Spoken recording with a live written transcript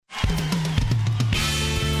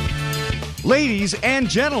Ladies and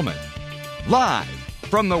gentlemen, live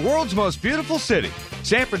from the world's most beautiful city,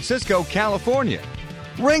 San Francisco, California,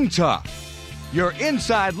 Ringtalk, your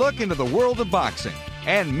inside look into the world of boxing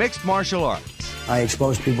and mixed martial arts. I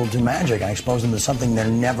expose people to magic. I expose them to something they're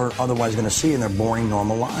never otherwise going to see in their boring,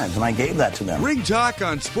 normal lives, and I gave that to them. Ringtalk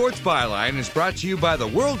on Sports Byline is brought to you by the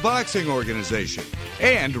World Boxing Organization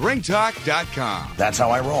and Ringtalk.com. That's how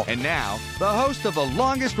I roll. And now, the host of the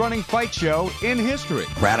longest-running fight show in history.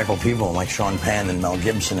 Radical people like Sean Penn and Mel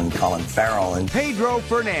Gibson and Colin Farrell and Pedro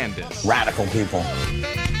Fernandez. Radical people.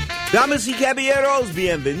 Damas y caballeros,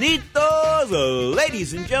 bienvenidos.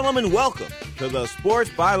 Ladies and gentlemen, welcome to the Sports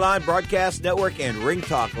Byline Broadcast Network and Ring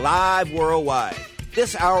Talk Live Worldwide.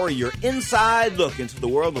 This hour, your inside look into the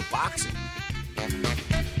world of boxing.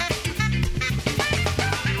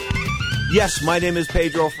 Yes, my name is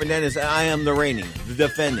Pedro Fernandez, and I am the reigning, the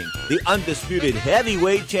defending, the undisputed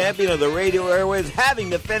heavyweight champion of the radio airwaves, having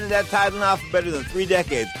defended that title now for better than 3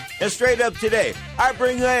 decades. And straight up today, I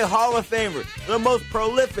bring you a Hall of Famer, the most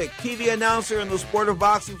prolific TV announcer in the sport of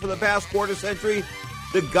boxing for the past quarter century,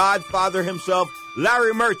 the Godfather himself,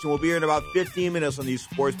 Larry Merchant, will be here in about 15 minutes on the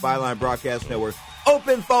Sports Byline Broadcast Network.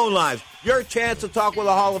 Open phone lines, your chance to talk with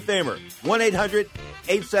a Hall of Famer,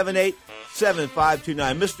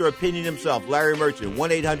 1-800-878-7529. Mr. Opinion himself, Larry Merchant,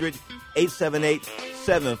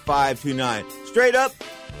 1-800-878-7529. Straight up,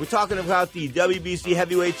 we're talking about the WBC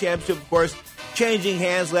Heavyweight Championship, of course, changing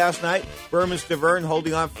hands last night. Berman Stavern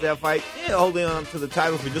holding on for that fight, holding on to the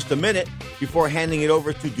title for just a minute before handing it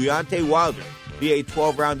over to Deontay Wilder via a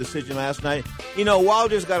 12-round decision last night. You know,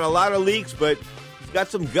 Wilder's got a lot of leaks, but he's got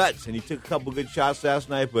some guts, and he took a couple good shots last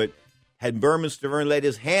night, but had Berman Stavern let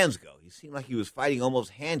his hands go, he seemed like he was fighting almost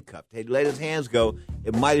handcuffed. Had he let his hands go,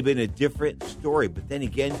 it might have been a different story. But then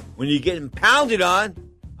again, when you're getting pounded on,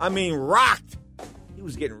 rocked, he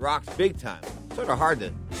was getting rocked big time. Sort of hard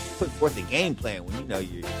to put forth a game plan when,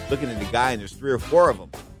 you're looking at the guy and there's 3 or 4 of them.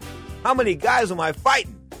 How many guys am I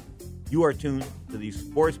fighting? You are tuned to the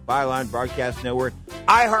Sports Byline Broadcast Network,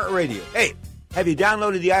 iHeartRadio. Hey, have you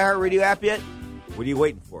downloaded the iHeartRadio app yet? What are you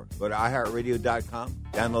waiting for? Go to iHeartRadio.com,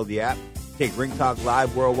 download the app, take Ring Talk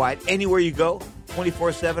Live Worldwide anywhere you go,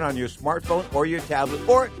 24/7 on your smartphone or your tablet,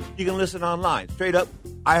 or you can listen online. Straight up,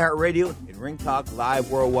 iHeartRadio and Ring Talk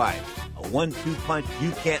Live Worldwide. A 1-2 punch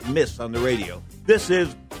you can't miss on the radio. This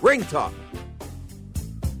is Ring Talk.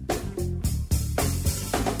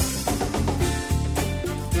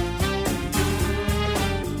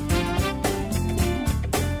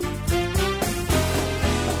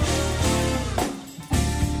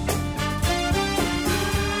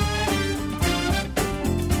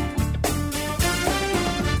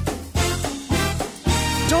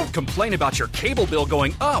 Complain about your cable bill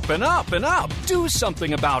going up and up and up. Do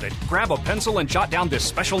something about it. Grab a pencil and jot down this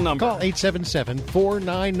special number. Call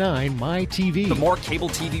 877-499-MY-TV. The more cable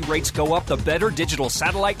TV rates go up, the better digital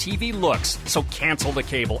satellite TV looks. So cancel the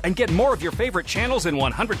cable and get more of your favorite channels in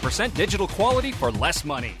 100% digital quality for less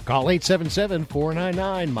money. Call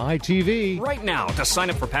 877-499-MY-TV. Right now to sign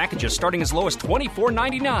up for packages starting as low as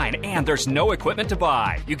 $24.99, and there's no equipment to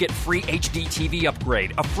buy. You get free HD TV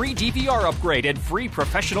upgrade, a free DVR upgrade, and free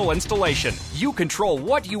professional installation. You control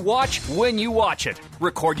what you watch when you watch it.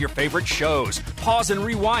 Record your favorite shows. Pause and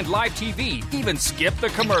rewind live TV. Even skip the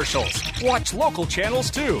commercials. Watch local channels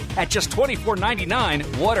too. At just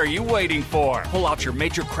 $24.99, what are you waiting for? Pull out your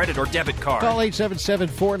major credit or debit card. Call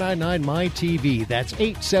 877-499-MY-TV. That's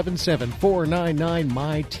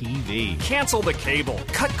 877-499-MY-TV. Cancel the cable.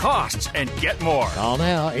 Cut costs and get more. Call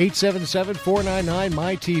now.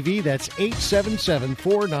 877-499-MY-TV. That's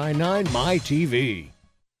 877-499-MY-TV.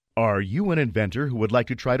 Are you an inventor who would like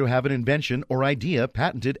to try to have an invention or idea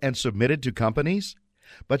patented and submitted to companies,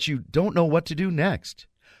 but you don't know what to do next?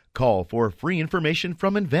 Call for free information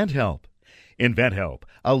from InventHelp. InventHelp,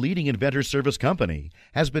 a leading inventor service company,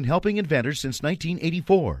 has been helping inventors since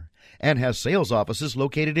 1984 and has sales offices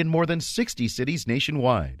located in more than 60 cities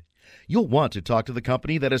nationwide. You'll want to talk to the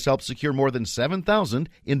company that has helped secure more than 7,000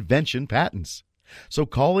 invention patents. So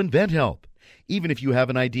call InventHelp. Even if you have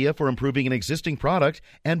an idea for improving an existing product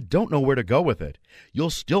and don't know where to go with it, you'll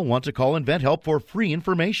still want to call InventHelp for free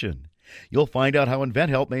information. You'll find out how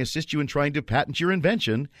InventHelp may assist you in trying to patent your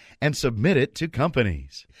invention and submit it to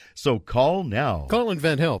companies. So call now. Call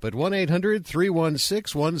InventHelp at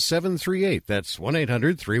 1-800-316-1738. That's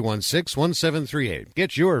 1-800-316-1738.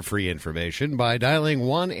 Get your free information by dialing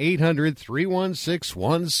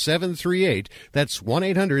 1-800-316-1738. That's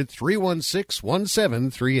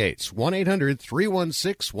 1-800-316-1738.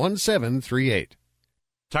 1-800-316-1738.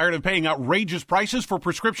 Tired of paying outrageous prices for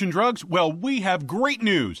prescription drugs? Well, we have great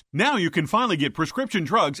news. Now you can finally get prescription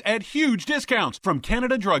drugs at huge discounts from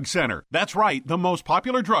Canada Drug Center. That's right, the most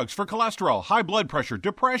popular drugs for cholesterol, high blood pressure,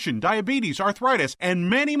 depression, diabetes, arthritis, and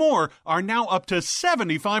many more are now up to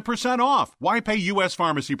 75% off. Why pay U.S.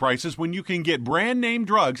 pharmacy prices when you can get brand name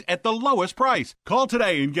drugs at the lowest price? Call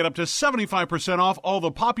today and get up to 75% off all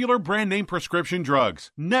the popular brand name prescription drugs.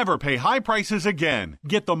 Never pay high prices again.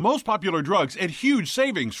 Get the most popular drugs at huge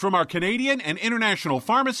savings from our Canadian and international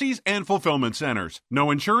pharmacies and fulfillment centers.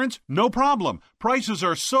 No insurance? No problem. Prices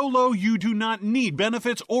are so low you do not need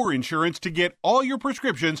benefits or insurance to get all your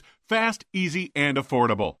prescriptions fast, easy, and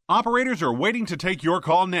affordable. Operators are waiting to take your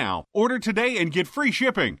call now. Order today and get free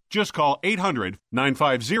shipping. Just call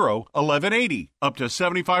 800-950-1180. Up to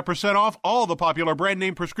 75% off all the popular brand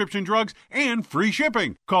name prescription drugs and free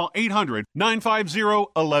shipping. Call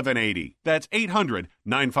 800-950-1180. That's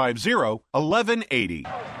 800-950-1180.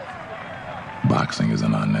 Boxing is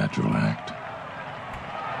an unnatural act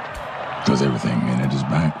because everything in it is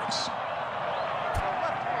backwards.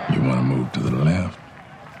 You want to move to the left,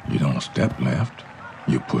 you don't step left,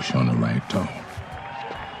 you push on the right toe.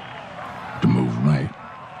 To move right,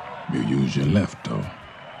 you use your left toe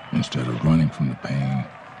instead of running from the pain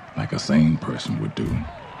like a sane person would do.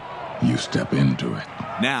 You step into it.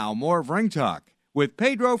 Now, more of Ring Talk with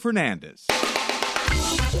Pedro Fernandez.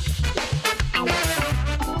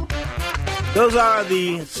 Those are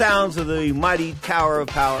the sounds of the mighty Tower of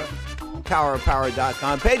Power,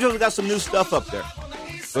 towerofpower.com. Pedro's got some new stuff up there.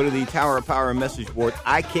 Go to the Tower of Power message board.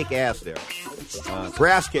 I kick ass there.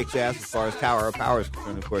 Brass kicks ass as far as Tower of Power is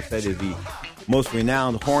concerned. Of course, that is the most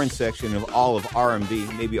renowned horn section of all of R&B,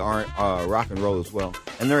 maybe rock and roll as well.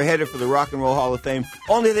 And they're headed for the Rock and Roll Hall of Fame.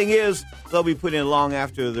 Only thing is, they'll be put in long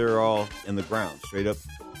after they're all in the ground. Straight up,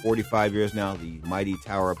 45 years now, the mighty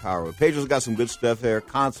Tower of Power. But Pedro's got some good stuff there.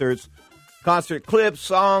 Concerts, concert clips,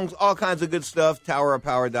 songs, all kinds of good stuff.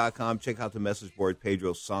 TowerofPower.com. Check out the message board,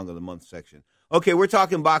 Pedro's Song of the Month section. Okay, we're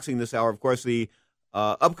talking boxing this hour. Of course, the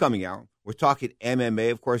upcoming hour, we're talking MMA.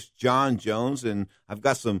 Of course, John Jones, and I've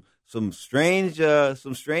got some strange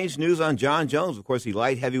news on John Jones. Of course, the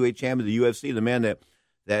light heavyweight champion of the UFC, the man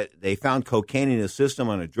that they found cocaine in his system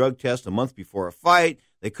on a drug test a month before a fight.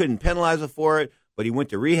 They couldn't penalize him for it, but he went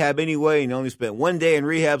to rehab anyway, and only spent 1 day in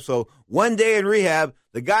rehab. So 1 day in rehab,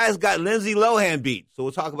 the guy's got Lindsay Lohan beat. So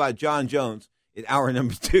we'll talk about John Jones in hour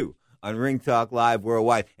number 2. On Ring Talk Live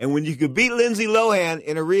Worldwide. And when you could beat Lindsay Lohan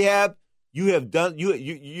in a rehab, you have done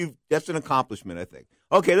you that's an accomplishment, I think.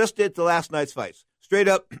 Okay, let's get to last night's fights. Straight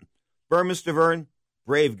up, Berman Stavern,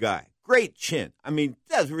 brave guy. Great chin. I mean,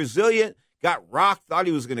 that's resilient, got rocked, thought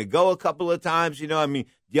he was going to go a couple of times.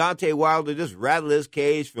 Deontay Wilder just rattled his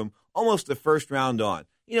cage from almost the first round on.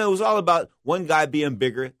 It was all about one guy being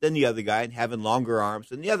bigger than the other guy and having longer arms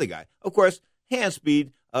than the other guy. Of course, hand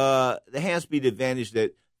speed, the hand speed advantage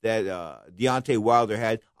that Deontay Wilder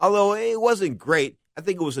had, although it wasn't great. I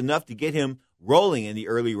think it was enough to get him rolling in the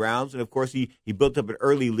early rounds. And, of course, he built up an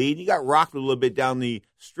early lead. He got rocked a little bit down the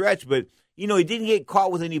stretch, but, he didn't get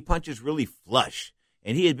caught with any punches really flush.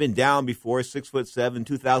 And he had been down before, 6'7",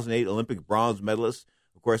 2008 Olympic bronze medalist,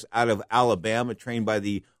 of course, out of Alabama, trained by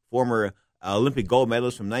the former Olympic gold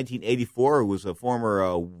medalist from 1984, who was a former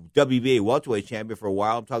WBA welterweight champion for a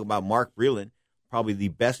while. I'm talking about Mark Breland, probably the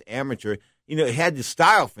best amateur. It had the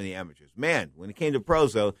style for the amateurs. Man, when it came to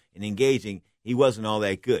pros, though, and engaging, he wasn't all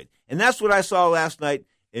that good. And that's what I saw last night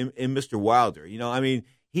in Mr. Wilder.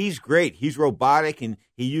 He's great. He's robotic, and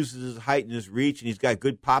he uses his height and his reach, and he's got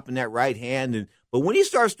good pop in that right hand. But when he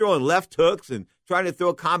starts throwing left hooks and trying to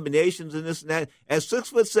throw combinations and this and that, at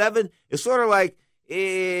 6'7", it's sort of like,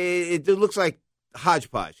 it looks like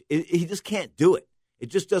hodgepodge. He just can't do it. It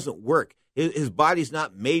just doesn't work. His body's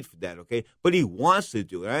not made for that, okay? But he wants to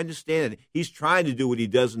do it. I understand that. He's trying to do what he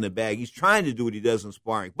does in the bag. He's trying to do what he does in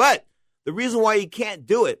sparring. But the reason why he can't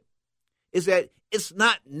do it is that it's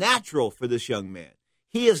not natural for this young man.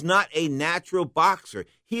 He is not a natural boxer.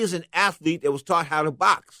 He is an athlete that was taught how to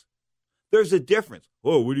box. There's a difference.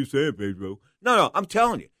 Oh, what are you saying, Pedro? No, I'm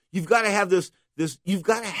telling you. You've got to have this, you've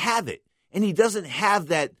got to have it. And he doesn't have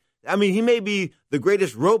that. I mean, he may be the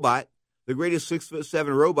greatest robot, the greatest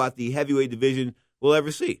 6'7" robot the heavyweight division will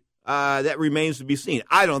ever see. That remains to be seen.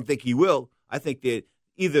 I don't think he will. I think that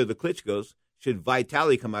either the Klitschko's, should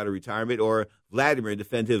Vitaly come out of retirement, or Vladimir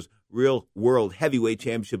defend his real world heavyweight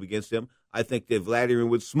championship against him, I think that Vladimir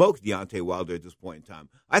would smoke Deontay Wilder at this point in time.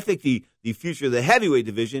 I think the future of the heavyweight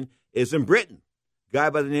division is in Britain. A guy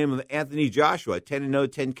by the name of Anthony Joshua,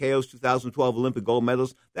 10-0, 10 KOs, 2012 Olympic gold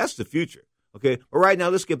medals. That's the future. Okay, but right now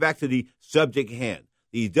let's get back to the subject at hand.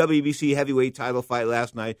 The WBC heavyweight title fight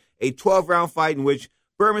last night, a 12-round fight in which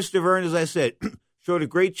Berman Stavern, as I said, showed a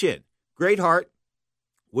great chin, great heart,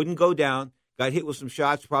 wouldn't go down, got hit with some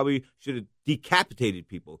shots, probably should have decapitated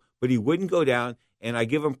people, but he wouldn't go down, and I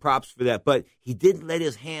give him props for that. But he didn't let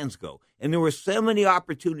his hands go. And there were so many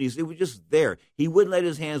opportunities. They were just there. He wouldn't let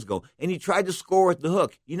his hands go. And he tried to score with the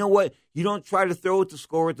hook. You know what? You don't try to throw it to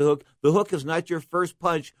score with the hook. The hook is not your first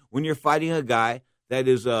punch when you're fighting a guy that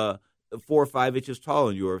is 4 or 5 inches taller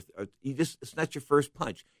than you. Or it's not your first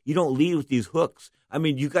punch. You don't lead with these hooks. I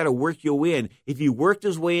mean, you got to work your way in. If he worked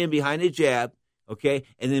his way in behind a jab, okay,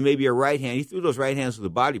 and then maybe a right hand. He threw those right hands to the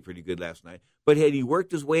body pretty good last night. But had he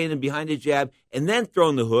worked his way in and behind the jab and then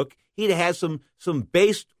thrown the hook, he'd have had some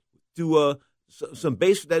base to some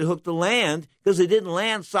base for that hook to land, because it didn't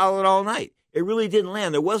land solid all night. It really didn't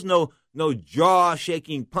land. There was no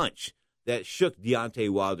jaw-shaking punch that shook Deontay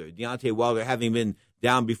Wilder. Deontay Wilder, having been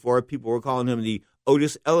down before, people were calling him the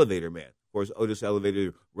Otis Elevator Man. Of course, Otis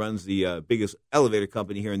Elevator runs the biggest elevator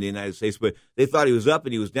company here in the United States, but they thought he was up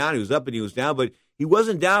and he was down, he was up and he was down, but he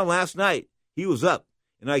wasn't down last night. He was up.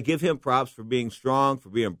 And I give him props for being strong, for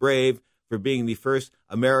being brave, for being the first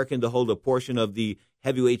American to hold a portion of the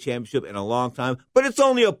heavyweight championship in a long time. But it's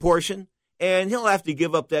only a portion, and he'll have to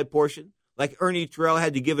give up that portion, like Ernie Terrell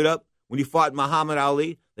had to give it up when he fought Muhammad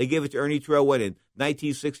Ali. They gave it to Ernie Terrell, in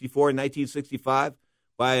 1964, 1965?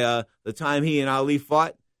 By the time he and Ali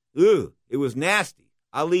fought, it was nasty.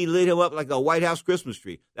 Ali lit him up like a White House Christmas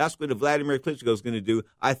tree. That's what Vladimir Klitschko is going to do,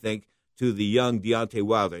 I think, to the young Deontay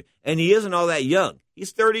Wilder. And he isn't all that young.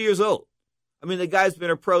 He's 30 years old. I mean, the guy's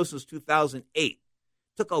been a pro since 2008.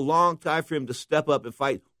 Took a long time for him to step up and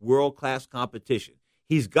fight world-class competition.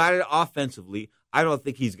 He's got it offensively. I don't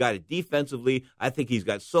think he's got it defensively. I think he's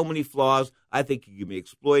got so many flaws. I think he can be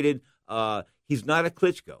exploited. He's not a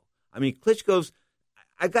Klitschko. I mean,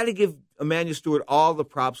 I got to give Emmanuel Stewart all the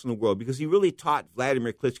props in the world, because he really taught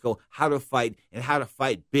Vladimir Klitschko how to fight and how to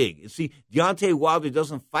fight big. And see, Deontay Wilder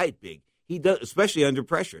doesn't fight big. He does, especially under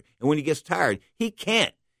pressure. And when he gets tired, he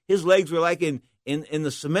can't. His legs were like in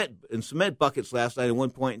the cement buckets last night at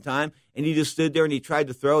one point in time, and he just stood there and he tried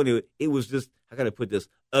to throw, and it was just, how can I put this,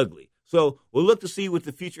 ugly. So we'll look to see what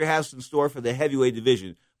the future has in store for the heavyweight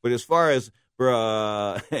division. But as far as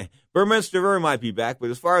Berman Stavern might be back,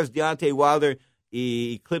 but as far as Deontay Wilder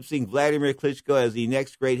eclipsing Vladimir Klitschko as the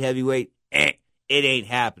next great heavyweight, it ain't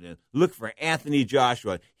happening. Look for Anthony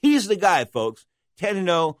Joshua. He's the guy, folks.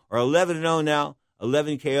 10-0 or 11-0 now,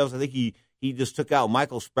 11 KOs. I think he just took out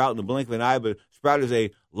Michael Sprout in the blink of an eye, but Sprout is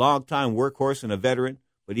a long-time workhorse and a veteran,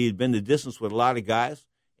 but he had been the distance with a lot of guys.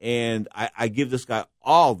 And I give this guy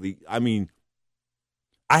I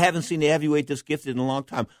haven't seen a heavyweight this gifted in a long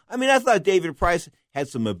time. I mean, I thought David Price had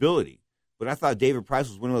some ability, but I thought David Price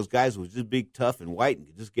was one of those guys who was just big, tough, and white and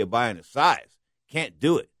could just get by on his size. Can't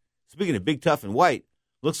do it. Speaking of big, tough, and white,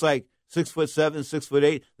 looks like 6'7",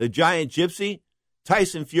 6'8", the giant gypsy,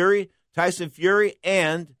 Tyson Fury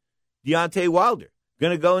and Deontay Wilder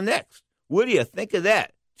going to go next. What do you think of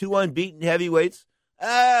that? 2 unbeaten heavyweights.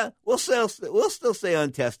 We'll still say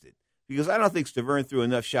untested, because I don't think Stavern threw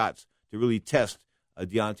enough shots to really test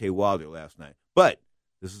Deontay Wilder last night. But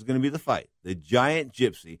this is going to be the fight, the giant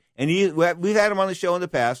gypsy. And we've had him on the show in the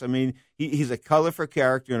past. I mean, he's a color for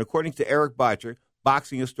character. And according to Eric Botcher,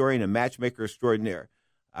 boxing historian and matchmaker extraordinaire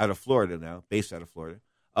out of Florida now, based out of Florida,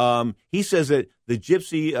 he says that the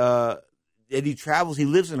gypsy, that he travels, he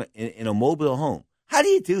lives in a mobile home. How do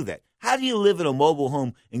you do that? How do you live in a mobile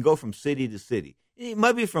home and go from city to city? It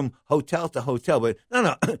might be from hotel to hotel, but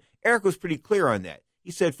no. Eric was pretty clear on that.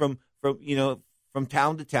 He said from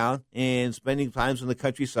town to town and spending times in the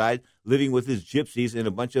countryside, living with his gypsies in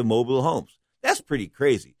a bunch of mobile homes. That's pretty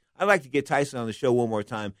crazy. I'd like to get Tyson on the show one more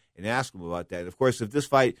time and ask him about that. Of course, if this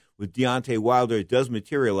fight with Deontay Wilder does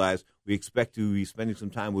materialize, we expect to be spending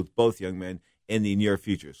some time with both young men in the near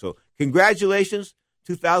future. So congratulations,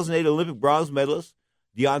 2008 Olympic bronze medalist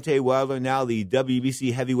Deontay Wilder, now the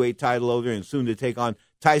WBC heavyweight title holder, and soon to take on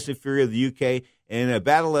Tyson Fury of the UK in a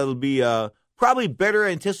battle that'll be probably better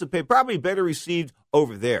anticipated, probably better received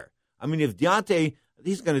over there. I mean, if Deontay,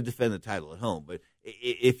 he's going to defend the title at home, but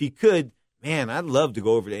if he could, man, I'd love to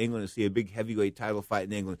go over to England and see a big heavyweight title fight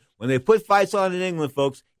in England. When they put fights on in England,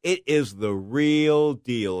 folks, it is the real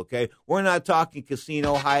deal, okay? We're not talking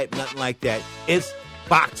casino hype, nothing like that. It's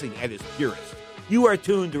boxing at its purest. You are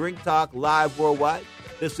tuned to Ringtalk Live Worldwide.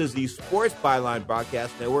 This is the Sports Byline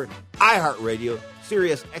Broadcast Network, iHeartRadio,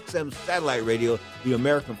 Sirius XM Satellite Radio, the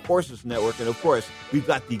American Forces Network, and, of course, we've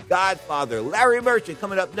got the Godfather, Larry Merchant,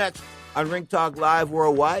 coming up next on Ringtalk Live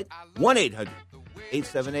Worldwide,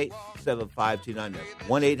 1-800-878-7529. That's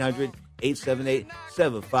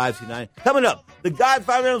 878-7529. Coming up, the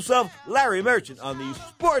Godfather himself, Larry Merchant, on the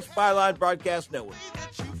Sports Byline Broadcast Network.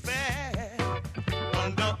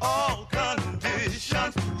 Under all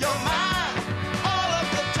conditions, you're mine all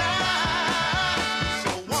of the time.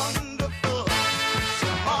 So wonderful, so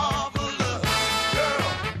marvelous,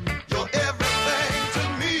 girl. You're everything to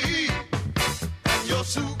me, and you're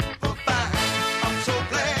super fine. I'm so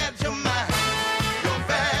glad you're mine. You're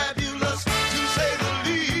fabulous, to say the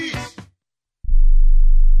least.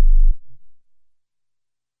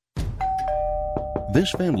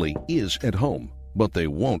 This family is at home, but they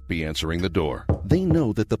won't be answering the door. They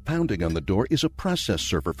know that the pounding on the door is a process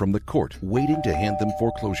server from the court waiting to hand them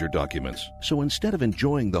foreclosure documents. So instead of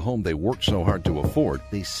enjoying the home they worked so hard to afford,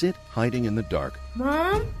 they sit hiding in the dark.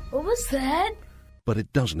 Mom, what was that? But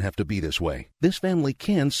it doesn't have to be this way. This family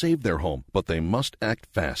can save their home, but they must act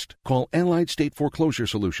fast. Call Allied State Foreclosure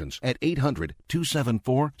Solutions at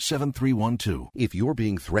 800-274-7312. If you're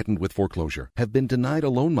being threatened with foreclosure, have been denied a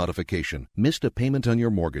loan modification, missed a payment on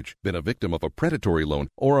your mortgage, been a victim of a predatory loan,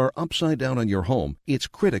 or are upside down on your home, it's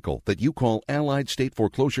critical that you call Allied State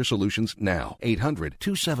Foreclosure Solutions now.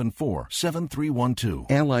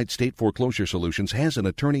 800-274-7312. Allied State Foreclosure Solutions has an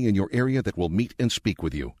attorney in your area that will meet and speak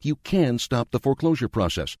with you. You can stop the foreclosure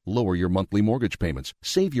process, lower your monthly mortgage payments,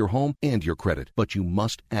 save your home and your credit, but you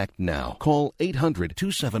must act now. Call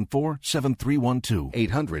 800-274-7312.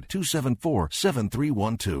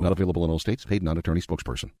 800-274-7312. Not available in all states. Paid non-attorney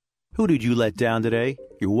spokesperson. Who did you let down today?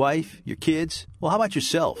 Your wife? Your kids? Well, how about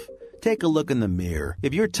yourself? Take a look in the mirror.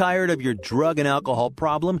 If you're tired of your drug and alcohol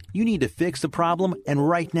problem, you need to fix the problem, and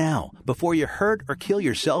right now, before you hurt or kill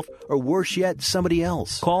yourself, or worse yet, somebody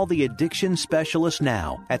else. Call the addiction specialist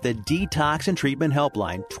now at the Detox and Treatment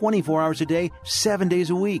Helpline, 24 hours a day, 7 days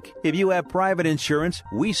a week. If you have private insurance,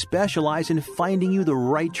 we specialize in finding you the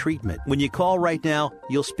right treatment. When you call right now,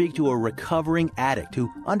 you'll speak to a recovering addict who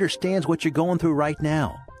understands what you're going through right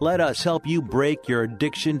now. Let us help you break your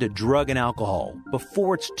addiction to drug and alcohol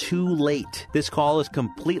before it's too late. This call is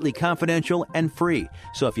completely confidential and free.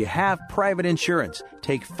 So if you have private insurance,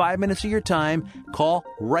 take 5 minutes of your time. Call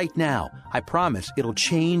right now. I promise it'll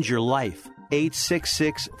change your life.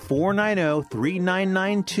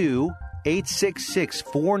 866-490-3992.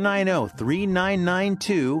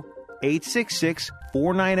 866-490-3992.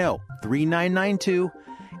 866-490-3992.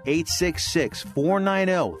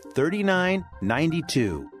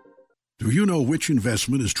 866-490-3992. Do you know which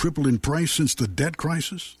investment has tripled in price since the debt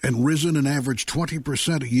crisis and risen an average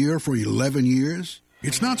 20% a year for 11 years?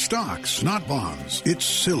 It's not stocks, not bonds, it's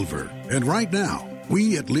silver. And right now,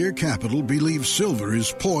 we at Lear Capital believe silver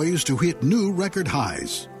is poised to hit new record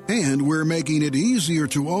highs. And we're making it easier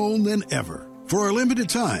to own than ever. For a limited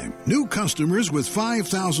time, new customers with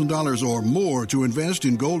 $5,000 or more to invest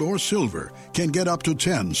in gold or silver can get up to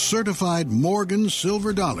 10 certified Morgan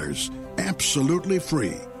silver dollars absolutely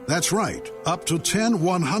free. That's right, up to 10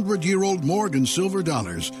 100-year-old Morgan silver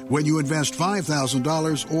dollars when you invest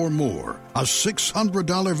 $5,000 or more. A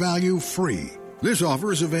 $600 value free. This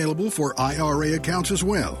offer is available for IRA accounts as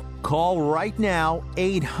well. Call right now,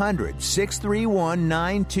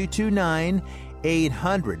 800-631-9229.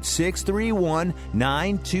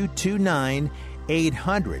 800-631-9229.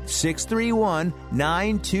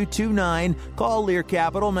 800-631-9229. Call Lear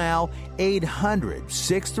Capital now.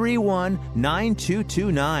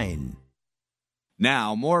 800-631-9229.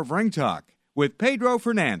 Now, more of Ring Talk with Pedro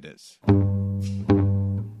Fernandez.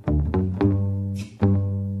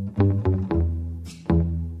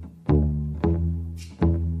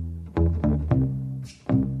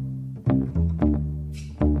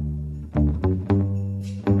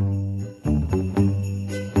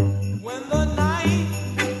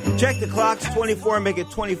 Check the clocks, 24, make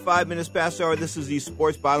it 25 minutes past the hour. This is the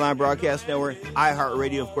Sports Byline Broadcast Network,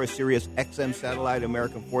 iHeartRadio, of course, Sirius XM Satellite,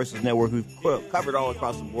 American Forces Network. We've covered all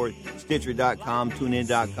across the board, Stitcher.com,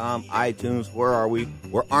 TuneIn.com, iTunes. Where are we?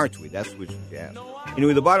 Where aren't we? That's what you ask.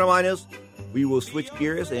 Anyway, the bottom line is we will switch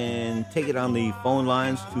gears and take it on the phone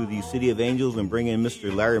lines to the City of Angels and bring in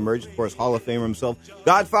Mr. Larry Merchant, of course, Hall of Famer himself.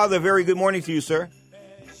 Godfather, very good morning to you, sir.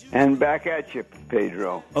 And back at you,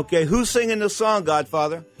 Pedro. Okay, who's singing this song,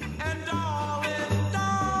 Godfather?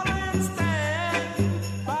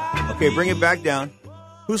 Okay, bring it back down.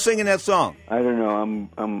 Who's singing that song? I don't know.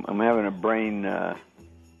 I'm having a brain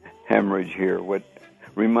hemorrhage here. What?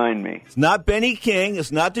 Remind me. It's not Benny King.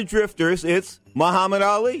 It's not the Drifters. It's Muhammad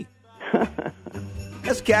Ali.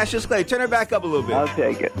 That's Cassius Clay. Turn it back up a little bit. I'll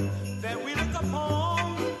take it.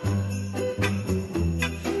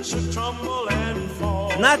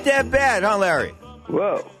 Not that bad, huh, Larry?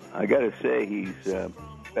 Whoa. I got to say, he's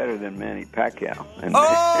better than Manny Pacquiao.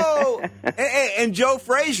 Oh! and Joe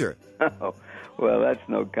Frazier. Well, that's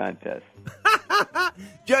no contest.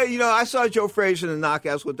 Joe, I saw Joe Frazier in the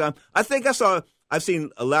Knockouts one time. I've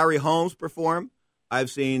seen Larry Holmes perform. I've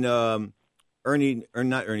seen not Ernie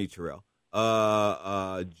Terrell,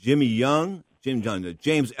 Jimmy Young,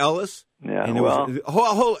 James Ellis. Yeah, and there was a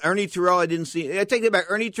whole Ernie Terrell I didn't see. I take it back.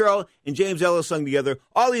 Ernie Terrell and James Ellis sung together.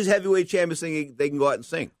 All these heavyweight champions singing, they can go out and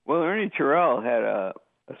sing. Well, Ernie Terrell had a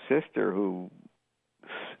sister who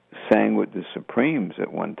sang with the Supremes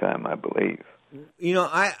at one time, I believe.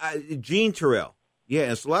 Jean Terrell.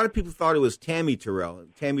 Yes, a lot of people thought it was Tammy Terrell.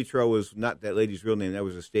 Tammy Terrell was not that lady's real name. That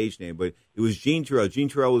was a stage name. But it was Jean Terrell. Jean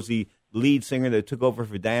Terrell was the lead singer that took over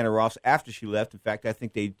for Diana Ross after she left. In fact, I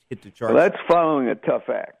think they hit the charts. Well, that's following a tough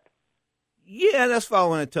act. Yeah, that's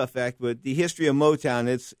following a tough act. But the history of Motown,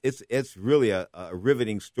 it's really a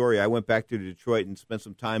riveting story. I went back to Detroit and spent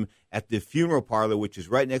some time at the Funeral Parlor, which is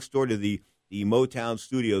right next door to the Motown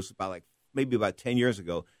studios, maybe about 10 years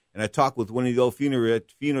ago. And I talked with one of the old funeral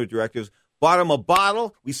directors. Bought him a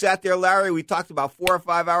bottle. We sat there, Larry. We talked about 4 or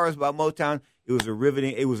 5 hours about Motown. It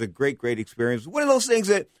was a great, great experience. One of those things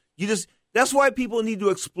that that's why people need to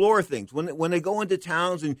explore things. When they go into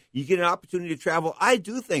towns and you get an opportunity to travel, I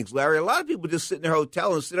do things, Larry. A lot of people just sit in their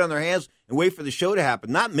hotel and sit on their hands and wait for the show to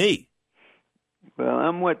happen. Not me. Well,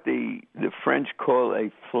 I'm what the French call a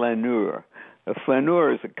flaneur. A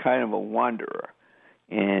flaneur is a kind of a wanderer.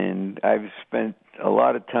 And I've spent a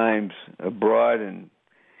lot of times abroad and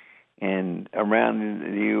around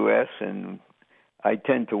the U.S., and I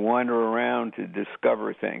tend to wander around to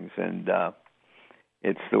discover things, and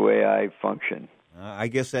it's the way I function. I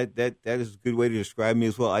guess that is a good way to describe me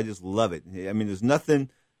as well. I just love it. I mean, there's nothing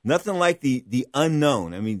like the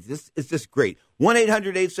unknown. I mean, it's just great.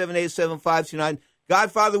 1-800-878-7529.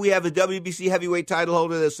 Godfather, we have a WBC heavyweight title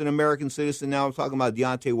holder that's an American citizen now. I'm talking about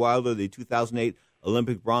Deontay Wilder, the 2008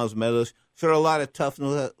 Olympic bronze medalist. Showed a lot of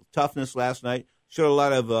toughness last night. Showed a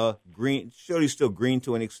lot of green. Showed he's still green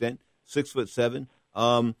to an extent. 6'7".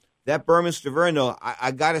 That Berman Stavern, though,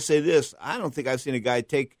 I got to say this. I don't think I've seen a guy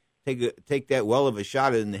take that well of a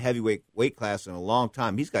shot in the heavyweight weight class in a long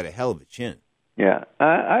time. He's got a hell of a chin. Yeah,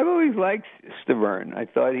 I've always liked Stavern. I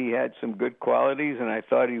thought he had some good qualities, and I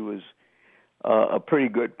thought he was a pretty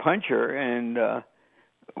good puncher. And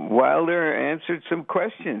Wilder answered some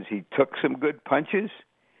questions. He took some good punches.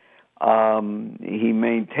 He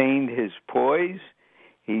maintained his poise.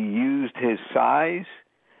 He used his size.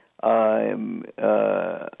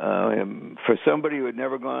 For somebody who had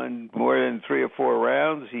never gone more than 3 or 4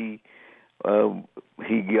 rounds, he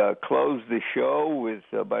closed the show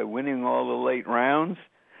by winning all the late rounds.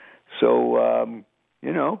 So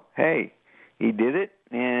hey, he did it,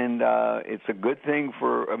 and it's a good thing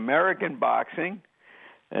for American boxing.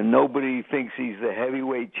 And nobody thinks he's the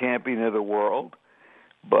heavyweight champion of the world,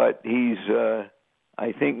 but he's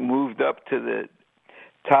I think moved up to the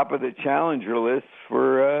top of the challenger list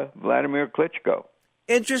for Vladimir Klitschko.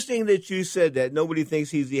 Interesting that you said that. Nobody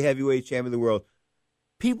thinks he's the heavyweight champion of the world.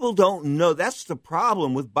 People don't know. That's the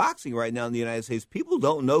problem with boxing right now in the United States. People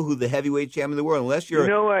don't know who the heavyweight champion of the world, unless you're... You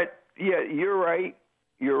know what? Yeah, you're right.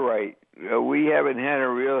 You're right. We haven't had a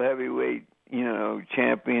real heavyweight,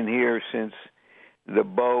 champion here since the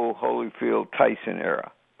Bo Holyfield Tyson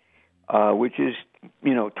era, which is,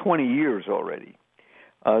 20 years already.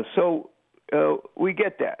 So we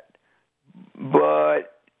get that.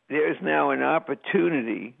 But there's now an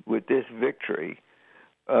opportunity with this victory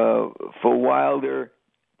for Wilder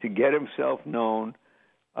to get himself known.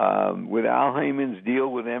 With Al Heyman's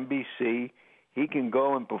deal with NBC, he can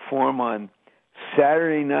go and perform on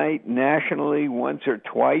Saturday night nationally once or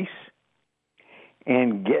twice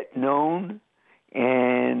and get known.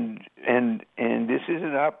 And this is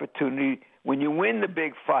an opportunity. When you win the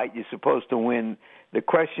big fight, you're supposed to win. The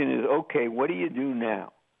question is, okay, what do you do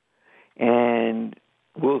now? And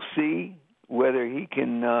we'll see whether he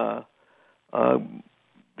can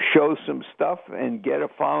show some stuff and get a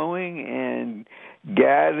following and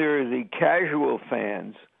gather the casual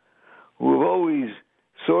fans who have always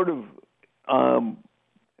sort of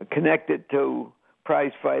connected to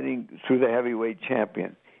prize fighting through the heavyweight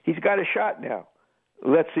champion. He's got a shot now.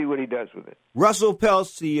 Let's see what he does with it. Russell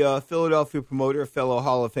Peltz, the Philadelphia promoter, fellow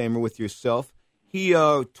Hall of Famer with yourself, he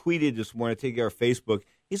tweeted this morning, I think our Facebook.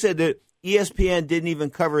 He said that ESPN didn't even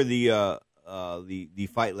cover the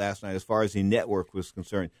fight last night as far as the network was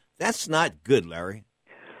concerned. That's not good, Larry.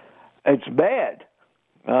 It's bad.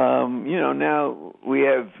 Now we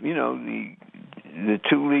have, the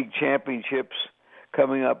 2 league championships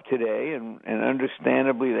coming up today, and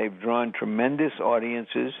understandably they've drawn tremendous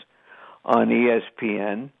audiences on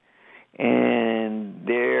ESPN, and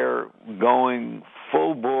they're going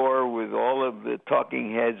full bore with all of the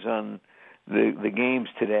talking heads on the games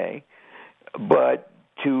today. But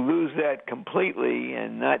to lose that completely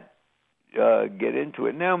and not get into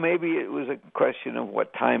it. Now, maybe it was a question of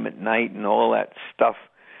what time at night and all that stuff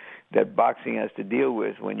that boxing has to deal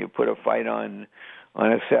with. When you put a fight on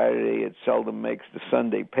a Saturday, it seldom makes the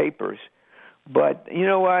Sunday papers. But you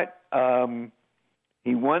know what?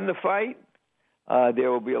 He won the fight. There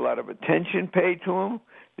will be a lot of attention paid to him.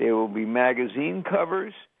 There will be magazine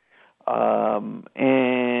covers.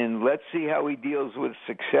 And let's see how he deals with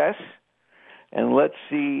success. And let's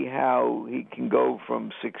see how he can go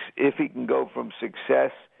from if he can go from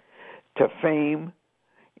success to fame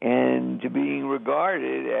and to being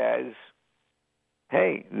regarded as,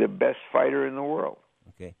 hey, the best fighter in the world.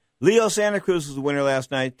 Okay. Leo Santa Cruz was the winner last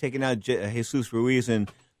night, taking out Jesus Ruiz. And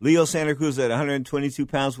Leo Santa Cruz at 122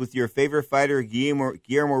 pounds with your favorite fighter, Guillermo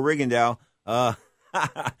Rigondeaux.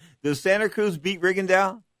 Does Santa Cruz beat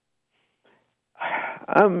Rigondeaux?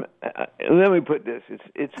 Let me put this: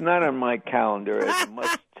 it's not on my calendar as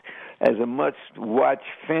a must-watch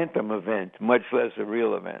phantom event, much less a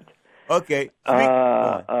real event. Okay.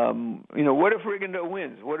 What if Rigondeaux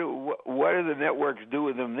wins? What do the networks do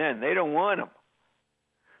with him then? They don't want him.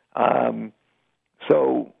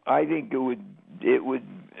 So I think it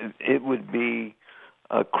would be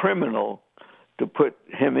criminal to put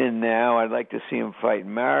him in now. I'd like to see him fight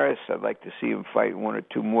Maris. I'd like to see him fight one or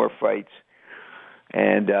two more fights.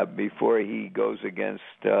 And before he goes against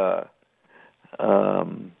an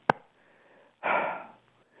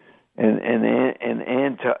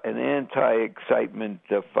anti-excitement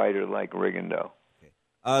fighter like Rigondeaux.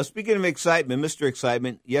 Speaking of excitement, Mr.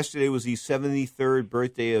 Excitement, yesterday was the 73rd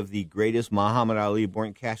birthday of the greatest Muhammad Ali,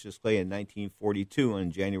 born Cassius Clay in 1942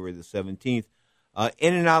 on January the 17th.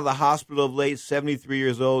 In and out of the hospital of late, 73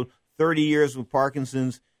 years old, 30 years with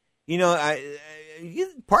Parkinson's. You know,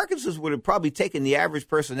 Parkinson's would have probably taken the average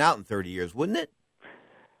person out in 30 years, wouldn't it?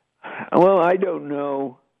 Well, I don't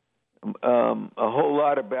know a whole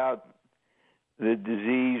lot about the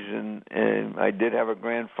disease, and I did have a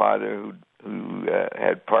grandfather who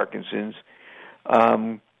had Parkinson's.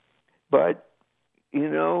 But,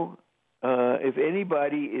 if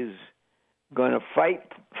anybody is going to fight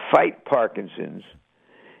Parkinson's,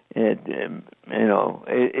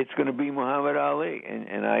 it's going to be Muhammad Ali,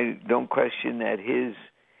 and I don't question that his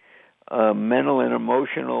mental and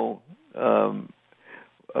emotional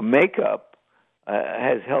makeup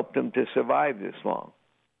has helped him to survive this long.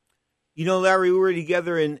 Larry, we were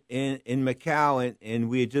together in Macau, and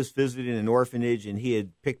we had just visited an orphanage, and he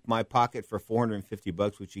had picked my pocket for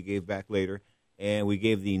 $450, which he gave back later, and we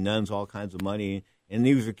gave the nuns all kinds of money, and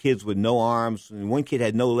these were kids with no arms, and one kid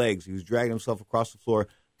had no legs. He was dragging himself across the floor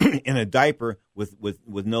in a diaper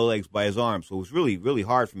with no legs by his arms. So it was really, really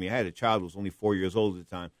hard for me. I had a child who was only 4 years old at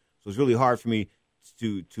the time. So it was really hard for me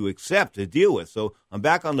to accept, to deal with. So I'm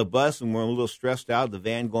back on the bus, and we're a little stressed out, the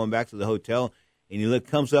van going back to the hotel. And he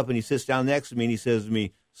comes up and he sits down next to me, and he says to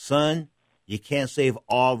me, "Son, you can't save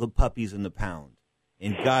all the puppies in the pound."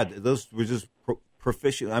 And God, those were just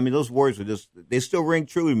proficient. I mean, those words were they still ring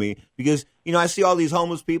true to me because, I see all these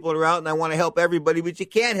homeless people that are out, and I want to help everybody, but you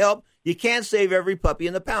can't save every puppy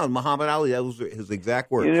in the pound. Muhammad Ali, that was his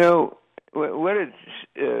exact words. What it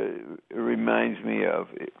reminds me of,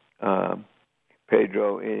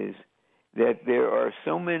 Pedro, is that there are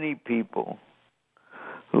so many people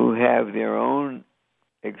who have their own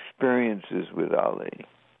experiences with Ali,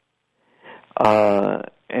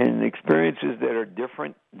 and experiences that are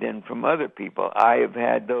different than from other people. I have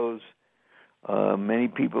had those. Many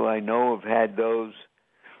people I know have had those.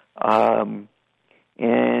 And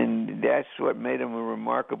that's what made him a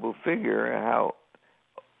remarkable figure,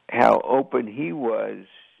 how open he was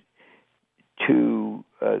to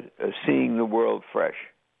seeing the world fresh.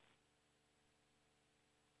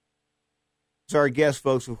 Our guest,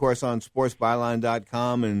 folks, of course, on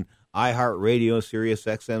sportsbyline.com and iHeartRadio, Sirius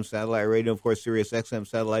XM Satellite Radio, of course, Sirius XM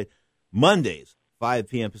Satellite, Mondays, 5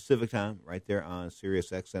 p.m. Pacific Time, right there on Sirius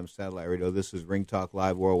XM Satellite Radio. This is Ring Talk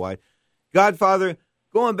Live Worldwide. Godfather,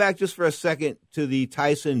 going back just for a second to the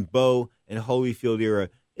Tyson, Bowe, and Holyfield era,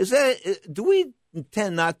 do we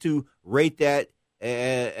tend not to rate that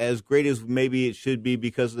as great as maybe it should be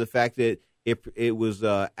because of the fact that it was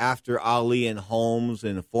after Ali and Holmes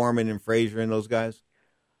and Foreman and Frazier and those guys?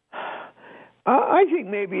 I think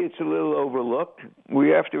maybe it's a little overlooked. We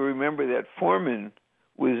have to remember that Foreman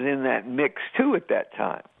was in that mix, too, at that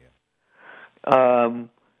time. Yeah.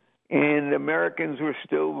 And Americans were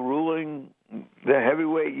still ruling the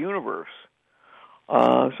heavyweight universe.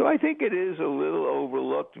 So I think it is a little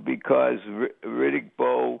overlooked because Riddick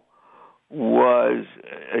Bowe was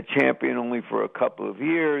a champion only for a couple of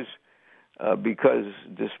years. because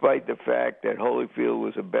despite the fact that Holyfield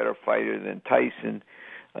was a better fighter than Tyson,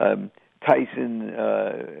 Tyson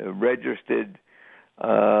registered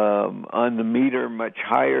on the meter much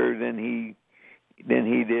higher than he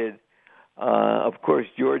did. Of course,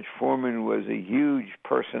 George Foreman was a huge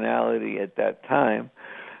personality at that time.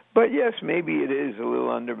 But yes, maybe it is a little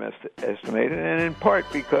underestimated, and in part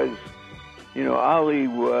because, Ali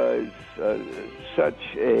was such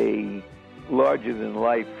a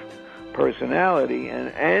larger-than-life personality,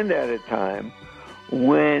 and at a time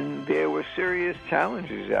when there were serious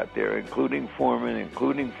challenges out there, including Foreman,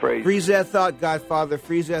 including Frazier. Freeze that thought, Godfather.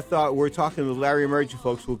 Freeze that thought. We're talking with Larry Emergent,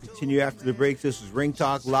 folks. We'll continue after the break. This is Ring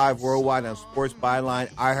Talk live worldwide on Sports Byline,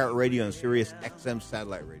 iHeartRadio, and Sirius XM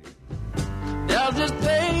Satellite Radio. There's this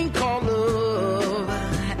thing called love,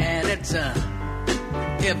 and it's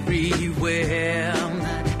everywhere.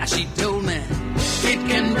 As she told me, it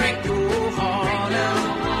can break your heart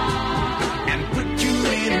and put you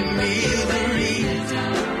in misery.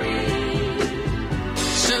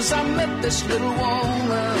 Since I met this little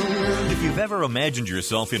woman. If you've ever imagined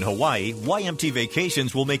yourself in Hawaii, YMT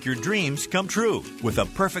Vacations will make your dreams come true. With a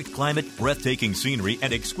perfect climate, breathtaking scenery,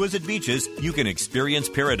 and exquisite beaches, you can experience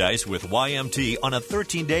paradise with YMT on a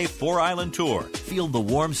 13-day 4-island tour. Feel the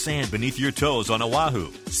warm sand beneath your toes on Oahu.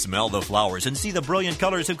 Smell the flowers and see the brilliant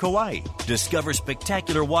colors of Kauai. Discover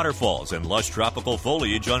spectacular waterfalls and lush tropical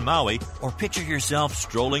foliage on Maui, or picture yourself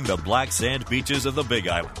strolling the black sand beaches of the Big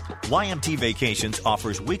Island. YMT Vacations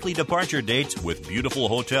offers weekly departure dates with beautiful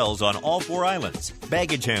hotels on all 4 islands,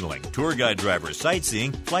 baggage handling, tour guide drivers,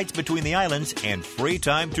 sightseeing, flights between the islands, and free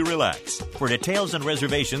time to relax. For details and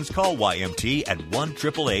reservations, call YMT at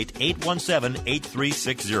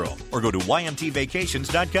 1-888-817-8360 or go to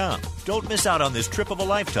ymtvacations.com. Don't miss out on this trip of a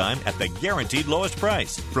lifetime at the guaranteed lowest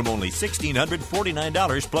price from only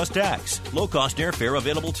 $1,649 plus tax. Low-cost airfare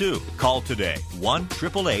available too. Call today,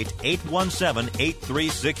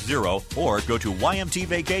 1-888-817-8360 or go to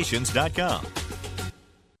ymtvacations.com.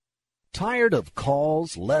 Tired of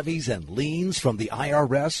calls, levies, and liens from the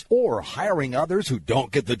IRS or hiring others who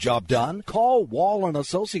don't get the job done? Call Wall &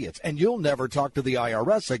 Associates and you'll never talk to the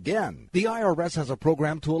IRS again. The IRS has a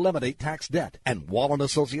program to eliminate tax debt, and Wall &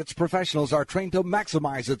 Associates professionals are trained to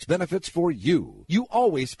maximize its benefits for you. You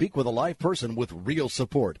always speak with a live person with real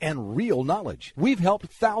support and real knowledge. We've helped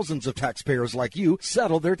thousands of taxpayers like you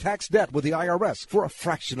settle their tax debt with the IRS for a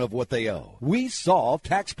fraction of what they owe. We solve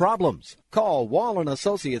tax problems. Call Wall &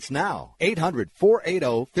 Associates now,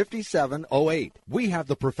 800-480-5708. We have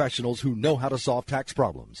the professionals who know how to solve tax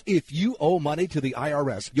problems. If you owe money to the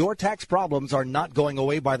IRS, your tax problems are not going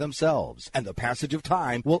away by themselves, and the passage of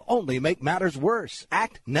time will only make matters worse.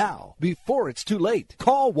 Act now, before it's too late.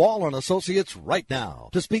 Call Wall & Associates right now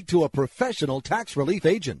to speak to a professional tax relief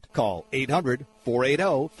agent. Call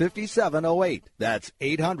 800-480-5708. That's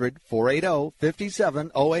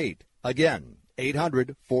 800-480-5708. Again,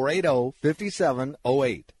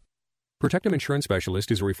 800-480-5708. Protectum Insurance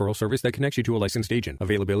Specialist is a referral service that connects you to a licensed agent.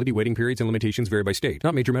 Availability, waiting periods, and limitations vary by state.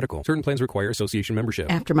 Not major medical. Certain plans require association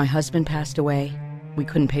membership. After my husband passed away, we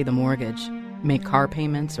couldn't pay the mortgage, make car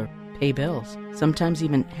payments, or pay bills. Sometimes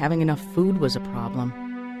even having enough food was a problem.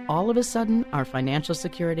 All of a sudden, our financial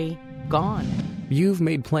security, gone. You've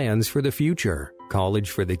made plans for the future. College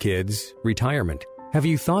for the kids, retirement. Have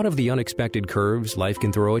you thought of the unexpected curves life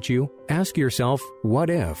can throw at you? Ask yourself, what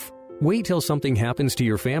if? Wait till something happens to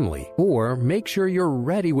your family, or make sure you're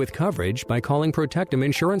ready with coverage by calling Protectum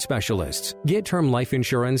Insurance Specialists. Get term life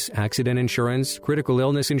insurance, accident insurance, critical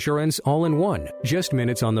illness insurance all in one. Just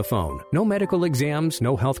minutes on the phone. No medical exams,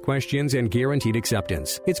 no health questions, and guaranteed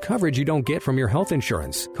acceptance. It's coverage you don't get from your health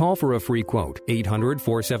insurance. Call for a free quote,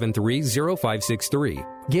 800-473-0563.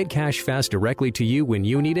 Get cash fast directly to you when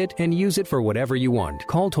you need it and use it for whatever you want.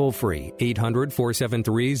 Call toll-free,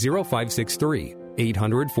 800-473-0563.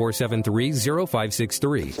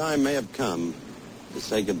 800-473-0563. The time may have come to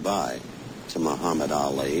say goodbye to Muhammad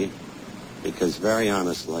Ali because, very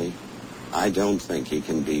honestly, I don't think he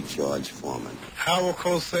can beat George Foreman. Howard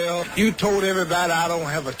Cosell, you told everybody I don't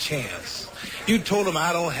have a chance. You told them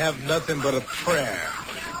I don't have nothing but a prayer.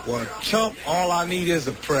 Well, chump, all I need is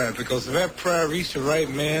a prayer, because if that prayer reached the right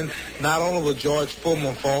man, not only will George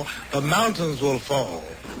Foreman fall, the mountains will fall.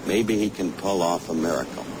 Maybe he can pull off a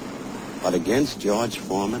miracle. But against George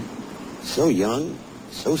Foreman, so young,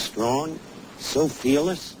 so strong, so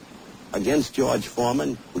fearless, against George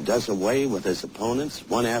Foreman, who does away with his opponents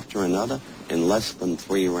one after another in less than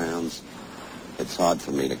 3 rounds, it's hard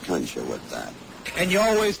for me to conjure with that. And you're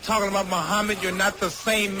always talking about Muhammad, you're not the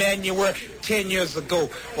same man you were 10 years ago.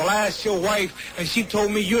 Well, I asked your wife, and she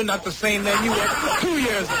told me you're not the same man you were 2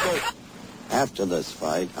 years ago. After this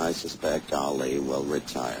fight, I suspect Ali will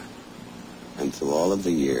retire. And through all of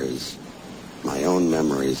the years, my own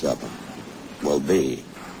memories of him will be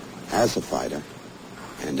as a fighter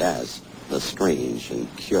and as the strange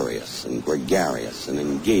and curious and gregarious and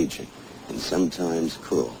engaging and sometimes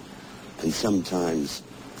cruel and sometimes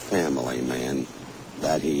family man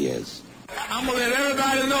that he is. I'm going to let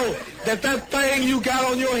everybody know that thing you got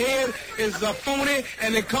on your head is a phony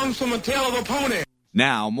and it comes from a tail of a pony.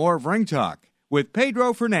 Now, more of Ring Talk with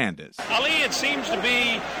Pedro Fernandez. Ali, it seems to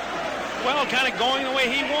be, well, kind of going the way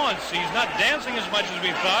he wants. He's not dancing as much as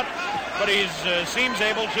we thought, but he seems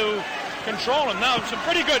able to control him. Now, it's a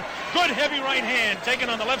pretty good heavy right hand taken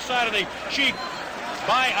on the left side of the cheek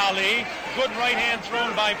by Ali. Good right hand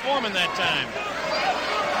thrown by Foreman that time.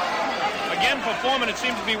 Again, for Foreman, it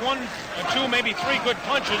seems to be one, two, maybe three good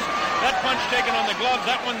punches. That punch taken on the gloves,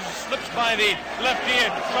 that one slips by the left ear,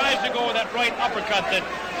 tries to go with that right uppercut that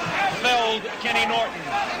felled Kenny Norton.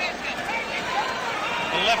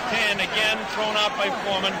 The left hand again thrown out by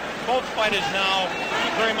Foreman. Both fighters now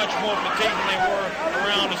very much more fatigued than they were a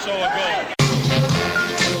round or so ago.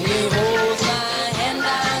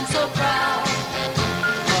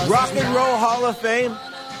 Rock and Roll Hall of Fame,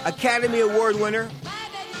 Academy Award winner,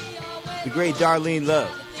 the great Darlene Love.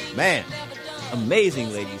 Man,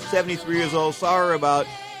 amazing lady. 73 years old. Saw her about,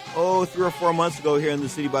 3 or 4 months ago here in the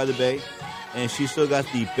city by the bay. And she still got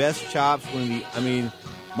the best chops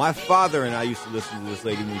my father and I used to listen to this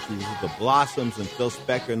lady when she was with the Blossoms and Phil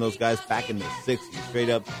Spector and those guys back in the 60s. Straight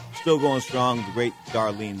up, still going strong, the great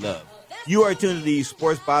Darlene Love. You are tuned to the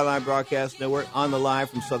Sports Byline Broadcast Network, on the line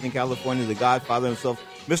from Southern California, the Godfather himself,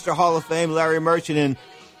 Mr. Hall of Fame, Larry Merchant. And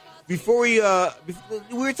before we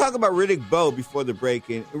were talking about Riddick Bowe before the break.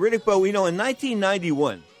 And Riddick Bowe, in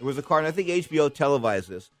 1991, there was a card, and I think HBO televised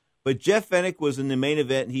this, but Jeff Fennick was in the main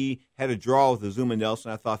event, and he had a draw with Azuma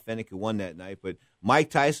Nelson. I thought Fennick had won that night, but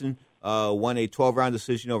Mike Tyson won a 12-round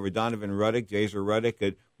decision over Donovan Ruddock, Jason Ruddock.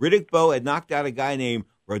 Riddick Bowe had knocked out a guy named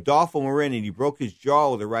Rodolfo Marin, and he broke his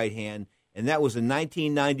jaw with a right hand, and that was in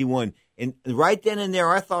 1991. And right then and there,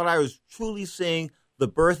 I thought I was truly seeing the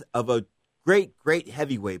birth of a great, great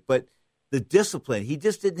heavyweight. But the discipline, he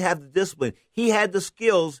just didn't have the discipline. He had the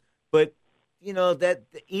skills, but, that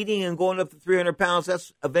eating and going up to 300 pounds,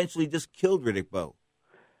 that's eventually just killed Riddick Bowe.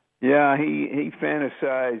 Yeah, he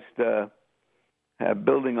fantasized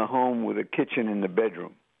building a home with a kitchen in the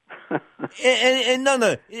bedroom. and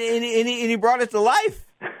he brought it to life.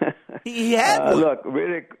 He had one. Look,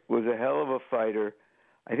 Riddick was a hell of a fighter.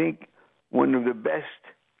 I think one of the best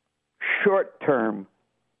short-term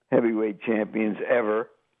heavyweight champions ever.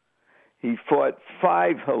 He fought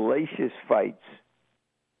 5 hellacious fights,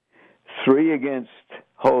 3 against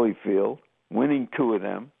Holyfield, winning 2 of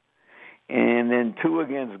them, and then 2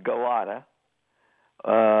 against Galata.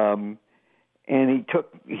 And he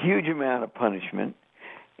took a huge amount of punishment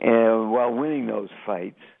while winning those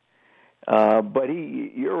fights. But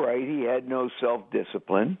you're right, he had no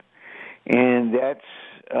self-discipline. And that's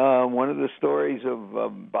one of the stories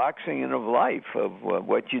of boxing and of life, of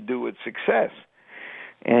what you do with success.